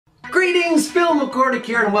Phil McCordic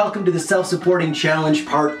here, and welcome to the Self-Supporting Challenge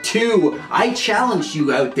Part 2. I challenged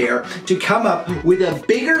you out there to come up with a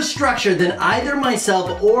bigger structure than either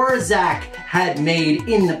myself or Zach had made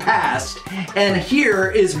in the past, and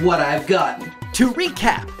here is what I've gotten. To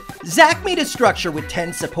recap, Zach made a structure with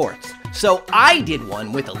 10 supports, so I did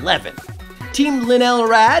one with 11. Team Linnell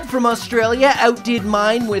Rad from Australia outdid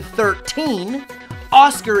mine with 13.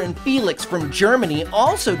 Oscar and Felix from Germany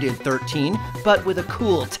also did 13, but with a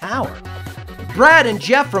cool tower. Brad and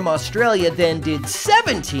Jeff from Australia then did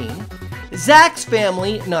 17. Zach's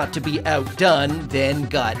family, not to be outdone, then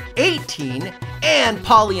got 18. And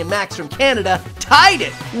Polly and Max from Canada tied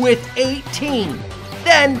it with 18.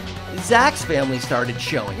 Then Zach's family started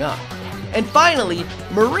showing up. And finally,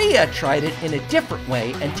 Maria tried it in a different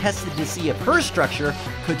way and tested to see if her structure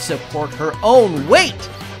could support her own weight.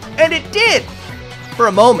 And it did! For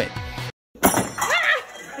a moment.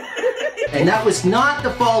 And that was not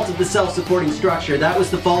the fault of the self-supporting structure. That was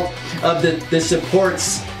the fault of the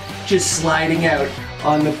supports just sliding out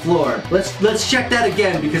on the floor. Let's check that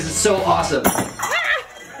again because it's so awesome.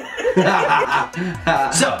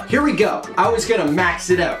 So here we go. I was gonna max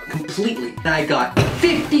it out completely. And I got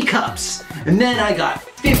 50 cups, and then I got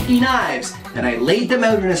 50 knives, and I laid them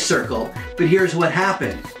out in a circle. But here's what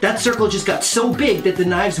happened. That circle just got so big that the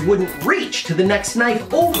knives wouldn't reach to the next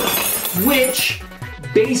knife over, which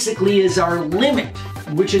basically is our limit,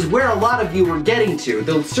 which is where a lot of you are getting to.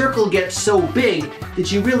 The circle gets so big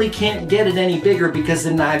that you really can't get it any bigger because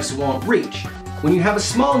the knives won't reach. When you have a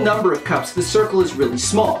small number of cups, the circle is really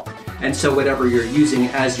small. And so whatever you're using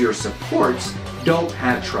as your supports don't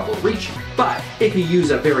have trouble reaching. But if you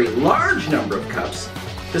use a very large number of cups,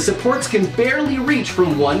 the supports can barely reach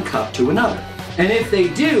from one cup to another. And if they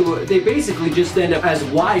do, they basically just end up as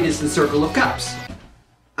wide as the circle of cups.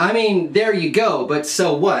 I mean, there you go, but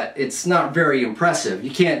so what? It's not very impressive. You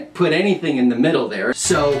can't put anything in the middle there.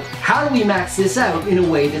 So how do we max this out in a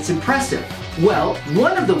way that's impressive? Well,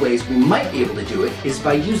 one of the ways we might be able to do it is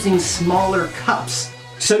by using smaller cups.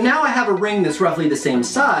 So now I have a ring that's roughly the same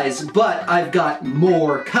size, but I've got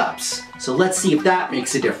more cups. So let's see if that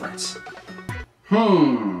makes a difference.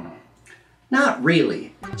 Not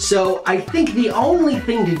really. So I think the only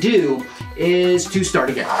thing to do is to start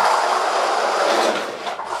again.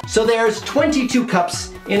 So there's 22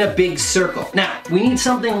 cups in a big circle. Now, we need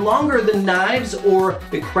something longer than knives or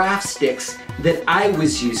the craft sticks that I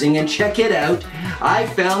was using, and check it out. I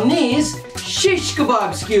found these shish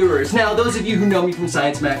kebab skewers. Now, those of you who know me from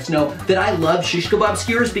Science Max know that I love shish kebab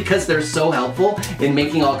skewers because they're so helpful in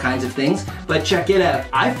making all kinds of things. But check it out.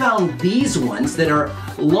 I found these ones that are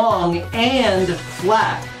long and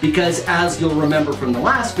flat because, as you'll remember from the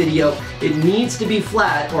last video, it needs to be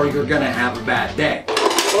flat or you're gonna have a bad day.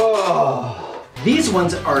 Oh, these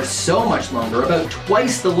ones are so much longer, about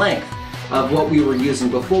twice the length of what we were using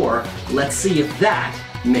before. Let's see if that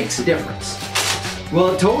makes a difference.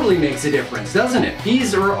 Well, it totally makes a difference, doesn't it?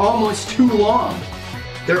 These are almost too long.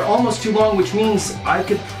 They're almost too long, which means I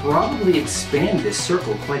could probably expand this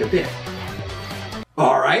circle quite a bit.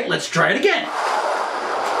 All right, let's try it again.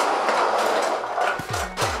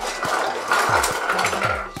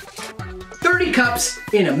 Cups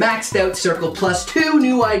in a maxed out circle plus 2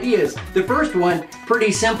 new ideas. The first one,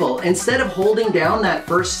 pretty simple. Instead of holding down that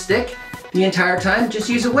first stick the entire time, just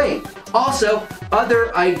use a weight. Also,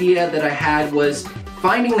 other idea that I had was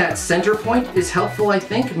finding that center point is helpful, I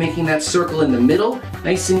think, making that circle in the middle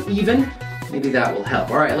nice and even. Maybe that will help.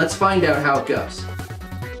 All right, let's find out how it goes.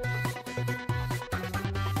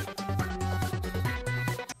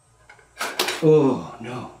 Oh,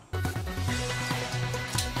 no.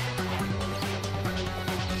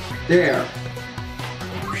 There.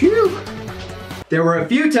 Phew! There were a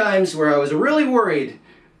few times where I was really worried,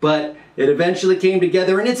 but it eventually came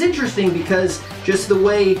together, and it's interesting because just the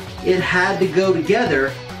way it had to go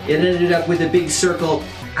together, it ended up with a big circle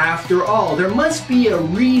after all. There must be a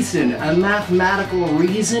reason, a mathematical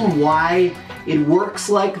reason why it works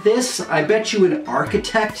like this. I bet you an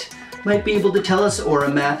architect might be able to tell us, or a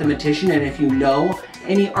mathematician, and if you know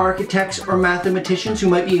any architects or mathematicians who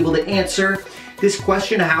might be able to answer this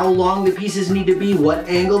question, how long the pieces need to be, what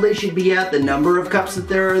angle they should be at, the number of cups that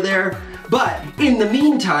there are there. But in the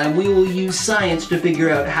meantime, we will use science to figure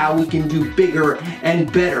out how we can do bigger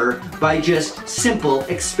and better by just simple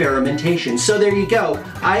experimentation. So there you go.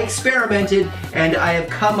 I experimented and I have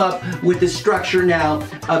come up with the structure now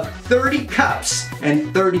of 30 cups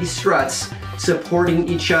and 30 struts supporting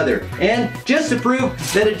each other. And just to prove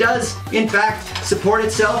that it does, in fact, support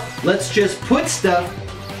itself, let's just put stuff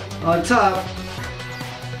on top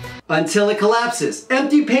until it collapses.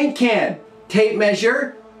 Empty paint can, tape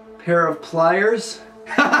measure, pair of pliers,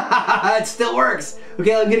 It still works.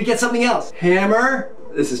 Okay, I'm gonna get something else. Hammer.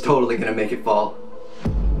 This is totally gonna make it fall.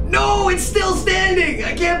 No, it's still standing.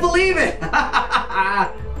 I can't believe it.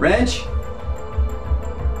 Wrench.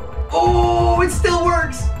 Oh, it still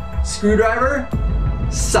works. Screwdriver.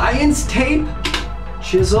 Science tape.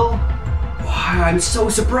 Chisel. Wow, I'm so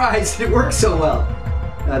surprised it works so well.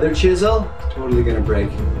 Another chisel. Totally gonna break.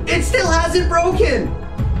 It still hasn't broken.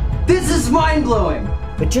 This is mind-blowing.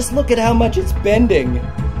 But just look at how much it's bending.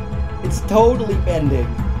 It's totally bending.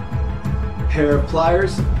 Pair of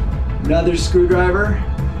pliers, another screwdriver,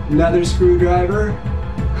 another screwdriver.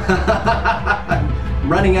 I'm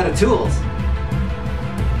running out of tools.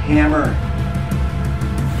 Hammer.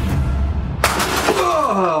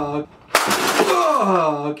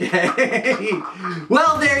 Oh, okay.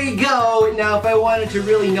 Well, there you go. Now, if I wanted to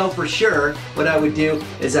really know for sure, what I would do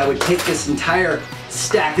is I would take this entire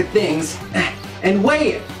stack of things and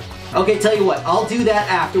weigh it. Okay, tell you what, I'll do that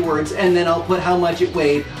afterwards and then I'll put how much it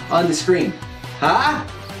weighed on the screen. Huh?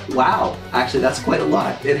 Wow, actually that's quite a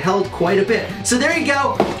lot. It held quite a bit. So there you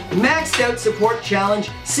go, maxed out support challenge.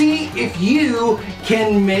 See if you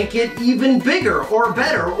can make it even bigger or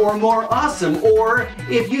better or more awesome, or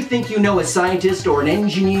if you think you know a scientist or an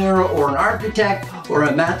engineer or an architect or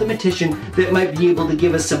a mathematician that might be able to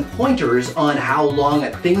give us some pointers on how long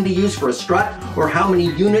a thing to use for a strut or how many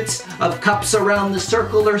units of cups around the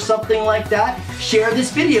circle or something like that. Share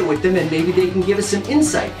this video with them and maybe they can give us some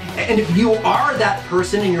insight. And if you are that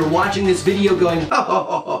person and you're watching this video going,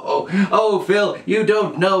 oh, Phil, you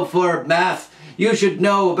don't know for math. You should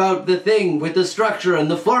know about the thing with the structure and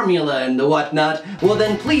the formula and the whatnot. Well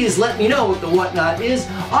then please let me know what the whatnot is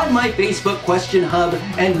on my Facebook question hub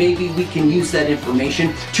and maybe we can use that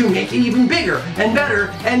information to make it even bigger and better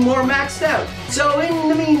and more maxed out. So in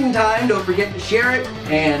the meantime, don't forget to share it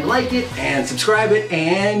and like it and subscribe it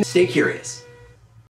and stay curious.